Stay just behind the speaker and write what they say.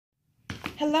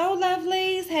Hello,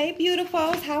 lovelies. Hey,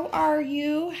 beautifuls. How are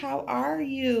you? How are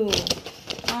you?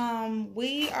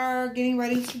 We are getting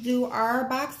ready to do our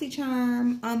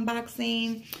Boxycharm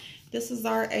unboxing. This is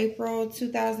our April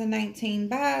 2019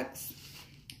 box.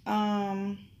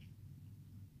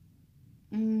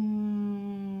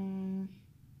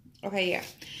 Okay, yeah.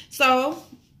 So,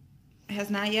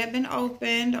 has not yet been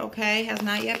opened, okay? Has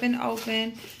not yet been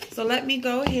opened. So let me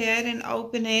go ahead and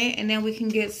open it, and then we can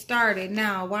get started.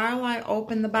 Now, while I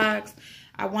open the box,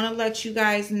 I want to let you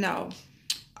guys know.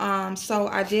 So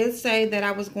I did say that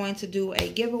I was going to do a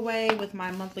giveaway with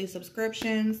my monthly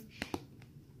subscriptions.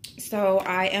 So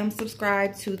I am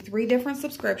subscribed to 3 different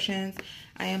subscriptions.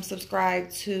 I am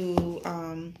subscribed to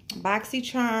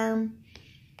Boxycharm,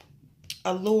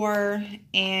 Allure,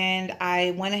 and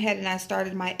I went ahead and I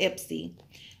started my Ipsy.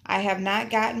 I have not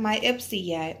gotten my Ipsy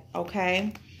yet,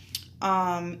 okay?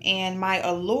 And my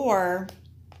Allure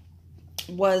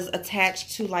was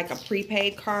attached to like a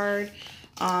prepaid card.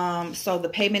 So the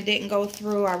payment didn't go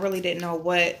through. I really didn't know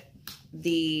what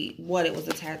it was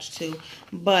attached to.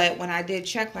 But when I did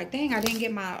check, like, dang, I didn't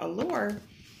get my Allure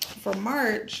for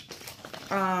March.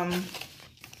 All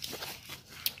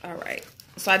right.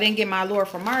 So I didn't get my Allure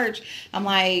for March. I'm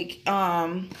like,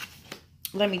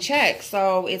 let me check.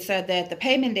 So it said that the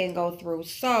payment didn't go through.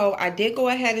 So I did go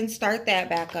ahead and start that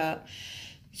back up.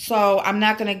 So I'm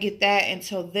not going to get that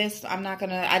until this.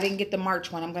 I didn't get the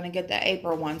March one. I'm going to get the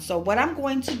April one. So what I'm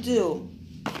going to do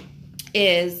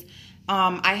is,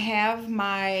 I have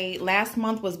my last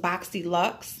month was Boxy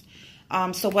Luxe.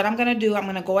 So what I'm going to do, I'm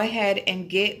going to go ahead and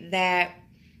get that.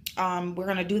 We're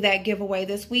going to do that giveaway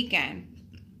this weekend.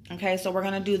 Okay, so we're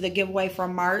going to do the giveaway for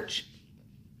March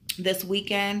this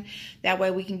weekend. That way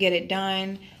we can get it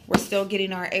done. We're still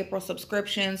getting our April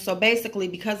subscription. So basically,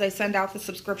 because they send out the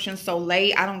subscription so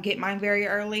late, I don't get mine very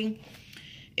early.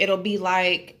 It'll be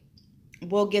like,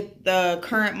 we'll get the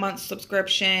current month's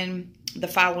subscription the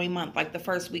following month, like the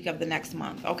first week of the next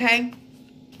month, okay?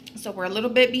 So we're a little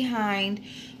bit behind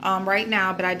right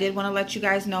now, but I did want to let you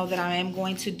guys know that I am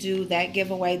going to do that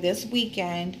giveaway this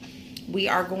weekend. We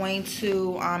are going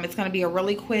to, it's going to be a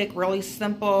really quick, really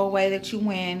simple way that you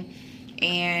win.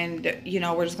 And, you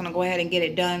know, we're just going to go ahead and get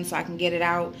it done so I can get it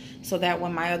out so that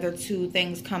when my other 2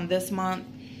 things come this month,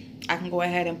 I can go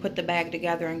ahead and put the bag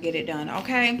together and get it done,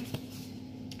 okay?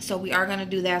 So we are going to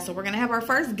do that. So we're going to have our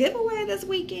first giveaway this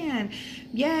weekend.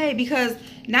 Yay, because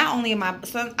not only am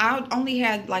I only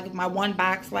had like my 1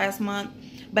 box last month,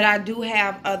 but I do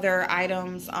have other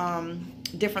items,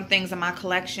 different things in my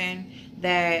collection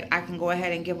that I can go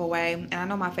ahead and give away. And I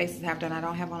know my face is half done. I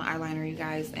don't have on eyeliner, you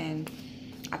guys, and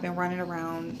I've been running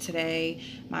around today.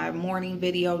 My morning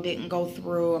video didn't go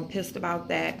through. I'm pissed about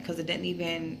that because it didn't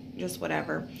even, just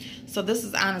whatever. So this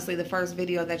is honestly the first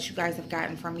video that you guys have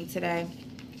gotten from me today.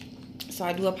 So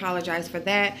I do apologize for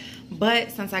that.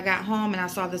 But since I got home and I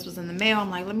saw this was in the mail,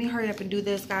 I'm like, let me hurry up and do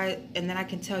this, guys, and then I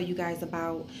can tell you guys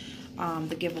about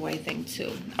the giveaway thing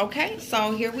too. Okay,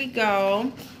 so here we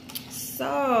go.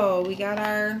 So we got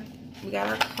our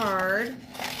card.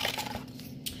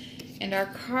 And our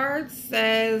card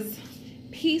says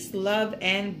peace, love,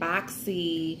 and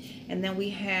Boxy. And then we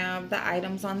have the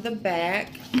items on the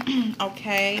back.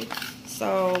 Okay,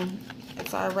 so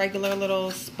it's our regular little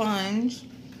sponge.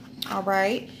 All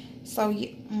right, so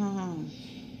I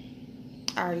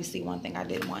already see one thing I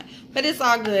didn't want, but it's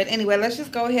all good. Anyway, let's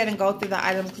just go ahead and go through the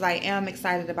items because I am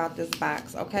excited about this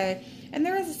box, okay? And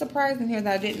there is a surprise in here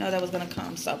that I didn't know that was going to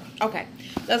come. So, okay,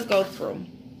 let's go through.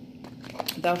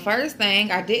 The first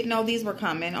thing, I didn't know these were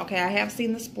coming. Okay, I have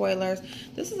seen the spoilers.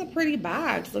 This is a pretty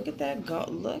box. Look at that.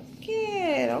 Look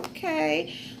it.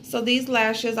 Okay. So these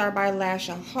lashes are by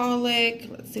Lashaholic.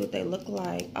 Let's see what they look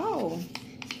like. Oh,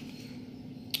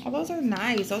 those are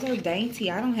nice. Those are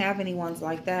dainty. I don't have any ones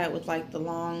like that with like the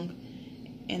long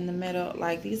in the middle.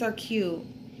 Like, these are cute.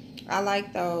 I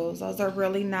like those. Those are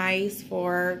really nice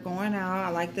for going out. I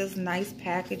like this nice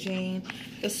packaging.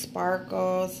 The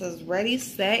sparkle says ready,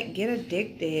 set, get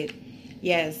addicted.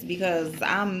 Yes, because girl,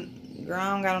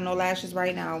 I don't got no lashes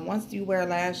right now. Once you wear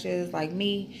lashes, like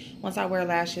me, once I wear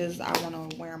lashes, I want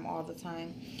to wear them all the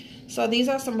time. So these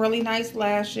are some really nice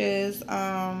lashes.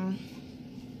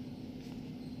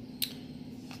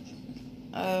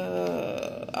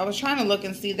 I was trying to look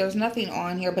and see, there's nothing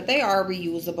on here, but they are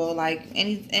reusable. Like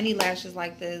any lashes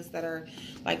like this that are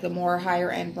like the more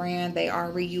higher end brand, they are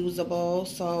reusable.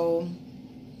 So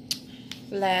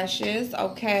lashes.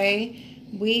 Okay,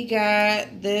 we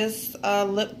got this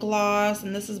lip gloss,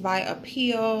 and this is by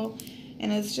Appeal,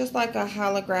 and it's just like a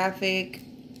holographic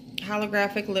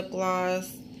lip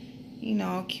gloss. You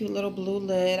know, cute little blue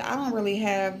lid. I don't really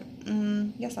have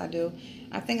Yes, I do.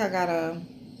 I think I got a,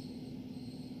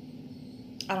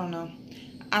 I don't know.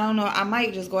 I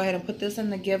might just go ahead and put this in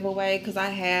the giveaway because I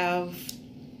have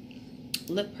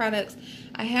lip products.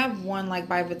 I have one like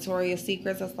by Victoria's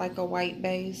Secrets that's like a white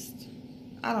based.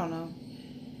 I don't know.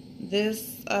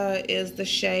 This is the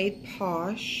shade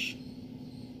Posh.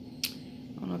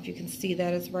 I don't know if you can see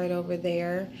that. It's right over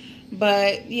there.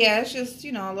 But yeah, it's just,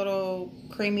 you know, a little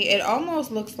creamy. It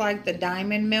almost looks like the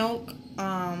Diamond Milk.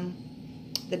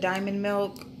 The Diamond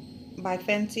Milk by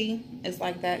Fenty is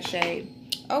like that shade.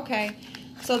 Okay.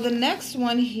 So the next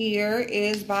one here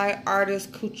is by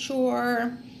Artist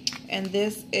Couture. And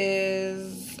this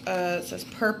is, it says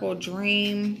Purple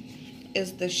Dream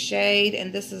is the shade.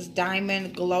 And this is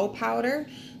Diamond Glow Powder.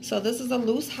 So this is a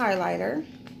loose highlighter.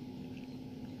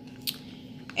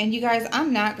 And you guys,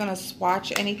 I'm not going to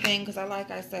swatch anything because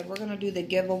like I said, we're going to do the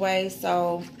giveaway.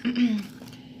 So,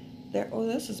 there. Oh,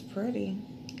 this is pretty.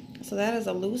 So that is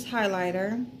a loose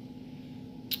highlighter.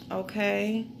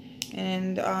 Okay.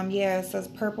 And, yeah, it says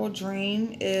Purple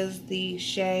Dream is the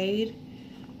shade.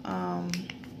 I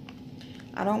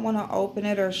don't want to open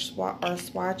it or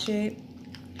swatch it.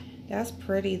 That's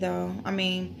pretty, though. I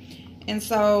mean, and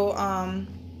so,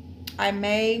 I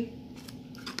may...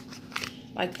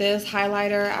 like this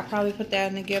highlighter, I probably put that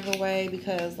in the giveaway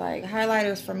because like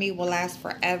highlighters for me will last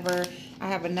forever. I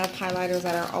have enough highlighters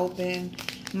that are open.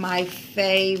 My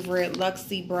favorite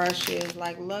Luxie brushes,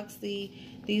 like Luxie.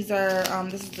 These are,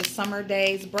 this is the Summer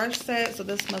Days brush set. So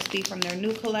this must be from their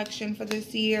new collection for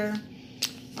this year.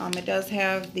 It does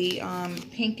have the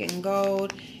pink and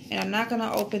gold. And I'm not going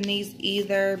to open these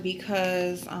either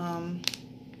because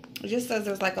it just says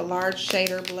there's like a large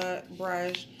shader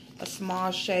brush, a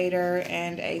small shader,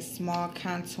 and a small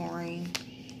contouring.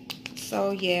 So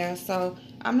yeah, so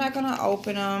I'm not gonna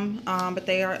open them, but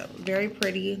they are very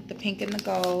pretty, the pink and the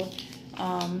gold.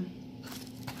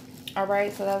 All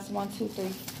right, so that's 1, 2, 3.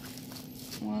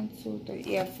 1, 2, 3,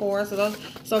 yeah, 4.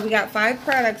 So we got 5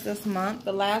 products this month.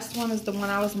 The last one is the one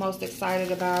I was most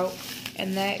excited about,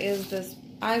 and that is this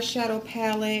eyeshadow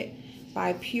palette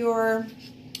by Pure.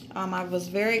 I was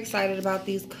very excited about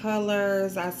these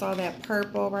colors. I saw that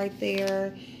purple right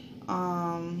there.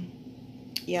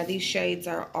 Yeah, these shades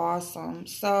are awesome.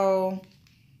 So,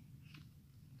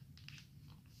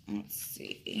 let's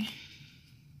see.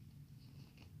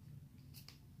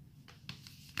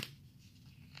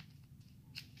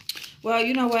 Well,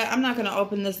 you know what? I'm not going to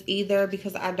open this either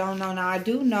because I don't know. Now, I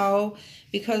do know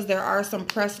because there are some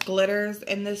pressed glitters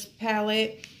in this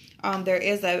palette. There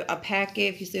is a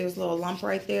packet. If you see there's a little lump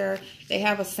right there, they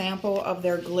have a sample of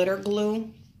their glitter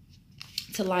glue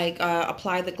to like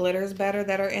apply the glitters better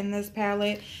that are in this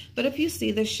palette. But if you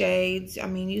see the shades, I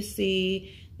mean, you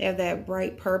see they have that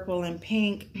bright purple and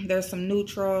pink. There's some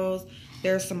neutrals.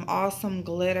 There's some awesome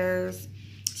glitters.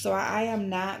 So I am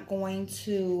not going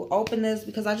to open this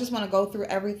because I just want to go through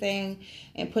everything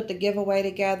and put the giveaway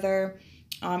together.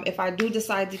 If I do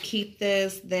decide to keep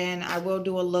this, then I will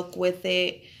do a look with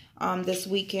it this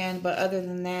weekend. But other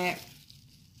than that,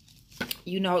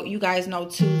 you know, you guys know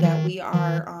too that we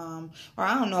are, or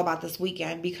I don't know about this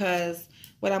weekend, because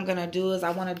what I'm going to do is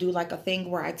I want to do like a thing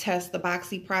where I test the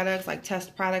Boxy products, like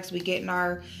test products we get in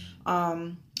our,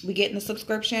 we get in the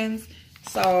subscriptions.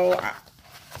 So,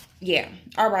 yeah.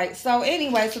 All right. So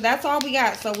anyway, so that's all we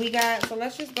got. So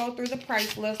let's just go through the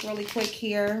price list really quick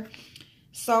here.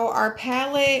 So our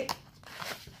palette,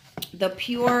 the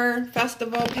Pure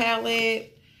Festival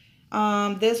palette,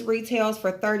 this retails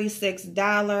for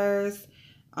 $36.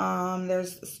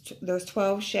 There's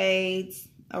 12 shades.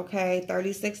 Okay,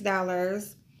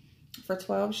 $36 for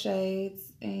 12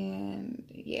 shades. And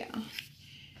yeah,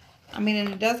 I mean, and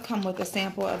it does come with a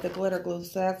sample of the glitter glue,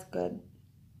 so that's good.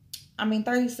 I mean,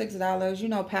 $36. You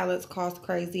know, palettes cost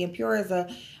crazy, and Pure is a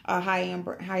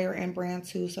higher end brand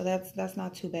too, so that's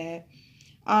not too bad.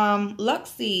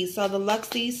 Luxie. So the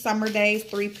Luxie Summer Days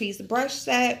 3-piece brush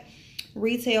set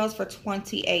retails for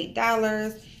 $28.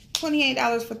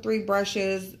 $28 for 3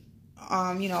 brushes.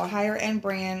 You know, higher end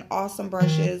brand, awesome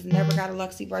brushes. Never got a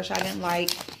Luxie brush I didn't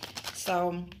like.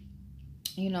 So,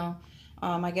 you know,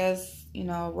 I guess, you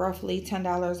know, roughly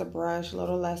 $10 a brush, a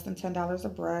little less than $10 a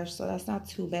brush. So that's not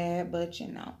too bad, but you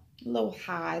know, a little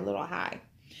high.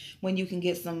 When you can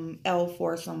get some e.l.f.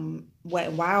 for some Wet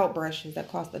n Wild brushes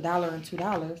that cost $1 and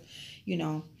 $2, you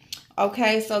know.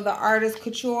 Okay, so the Artist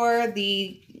Couture,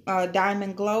 the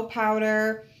Diamond Glow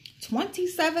Powder,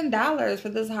 $27 for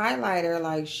this highlighter.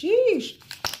 Like, sheesh.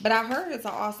 But I heard it's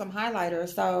an awesome highlighter,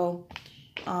 so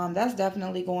that's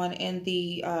definitely going in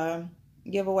the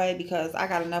giveaway because I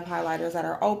got enough highlighters that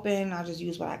are open. I'll just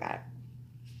use what I got.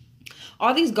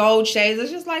 all these gold shades.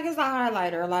 It's just like it's a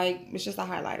highlighter. Like, it's just a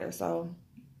highlighter. So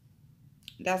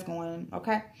that's going,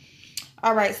 okay.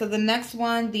 All right, so the next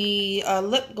one, the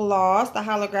lip gloss, the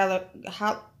holographic,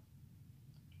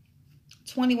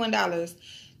 $21.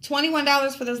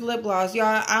 $21 for this lip gloss.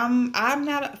 Y'all, I'm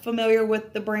not familiar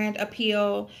with the brand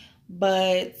Appeal,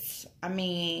 but I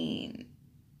mean,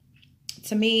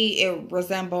 to me, it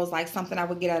resembles like something I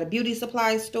would get at a beauty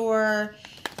supply store.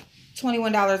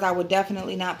 $21, I would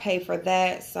definitely not pay for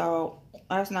that, so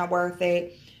that's not worth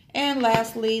it. And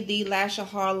lastly, the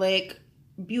Lashaholic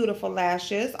Beautiful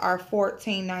Lashes are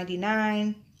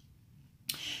 $14.99.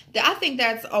 I think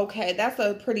that's okay. That's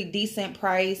a pretty decent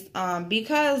price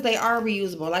because they are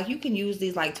reusable. Like, you can use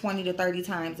these like 20 to 30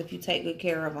 times if you take good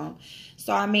care of them.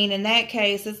 So, I mean, in that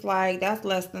case, it's like that's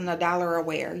less than $1 a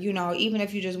wear. You know, even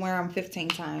if you just wear them 15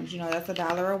 times, you know, that's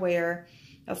 $1 a wear.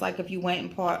 That's like if you went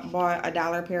and bought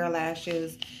 $1 pair of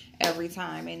lashes every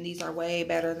time. And these are way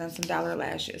better than some dollar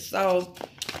lashes. So,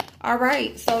 all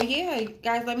right. So, yeah,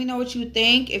 guys, let me know what you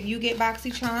think. If you get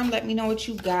Boxycharm, let me know what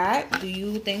you got. Do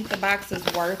you think the box is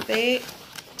worth it?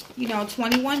 You know,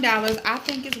 $21, I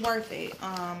think it's worth it.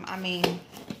 I mean,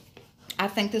 I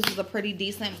think this is a pretty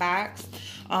decent box.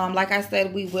 Like I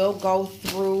said, we will go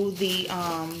through the,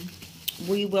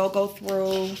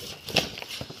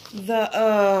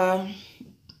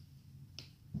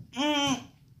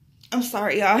 I'm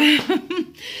sorry, y'all.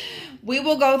 We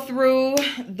will go through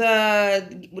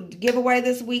the giveaway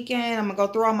this weekend. I'm going to go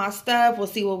through all my stuff. We'll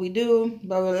see what we do.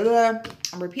 Blah, blah, blah.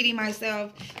 I'm repeating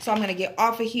myself. So I'm going to get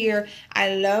off of here.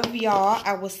 I love y'all.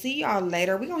 I will see y'all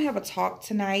later. We're going to have a talk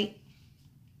tonight.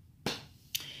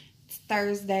 It's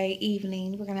Thursday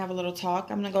evening. We're going to have a little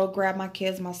talk. I'm going to go grab my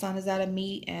kids. My son is at a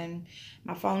meet and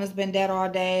my phone has been dead all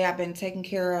day. I've been taking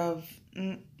care of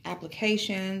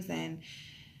applications and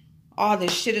all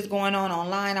this shit is going on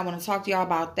online. I want to talk to y'all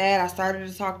about that. I started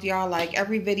to talk to y'all. Like,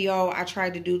 every video I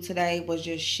tried to do today was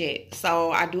just shit.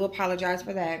 So I do apologize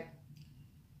for that.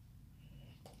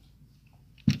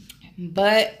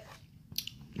 But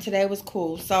today was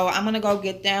cool. So I'm going to go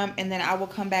get them and then I will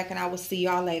come back and I will see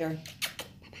y'all later.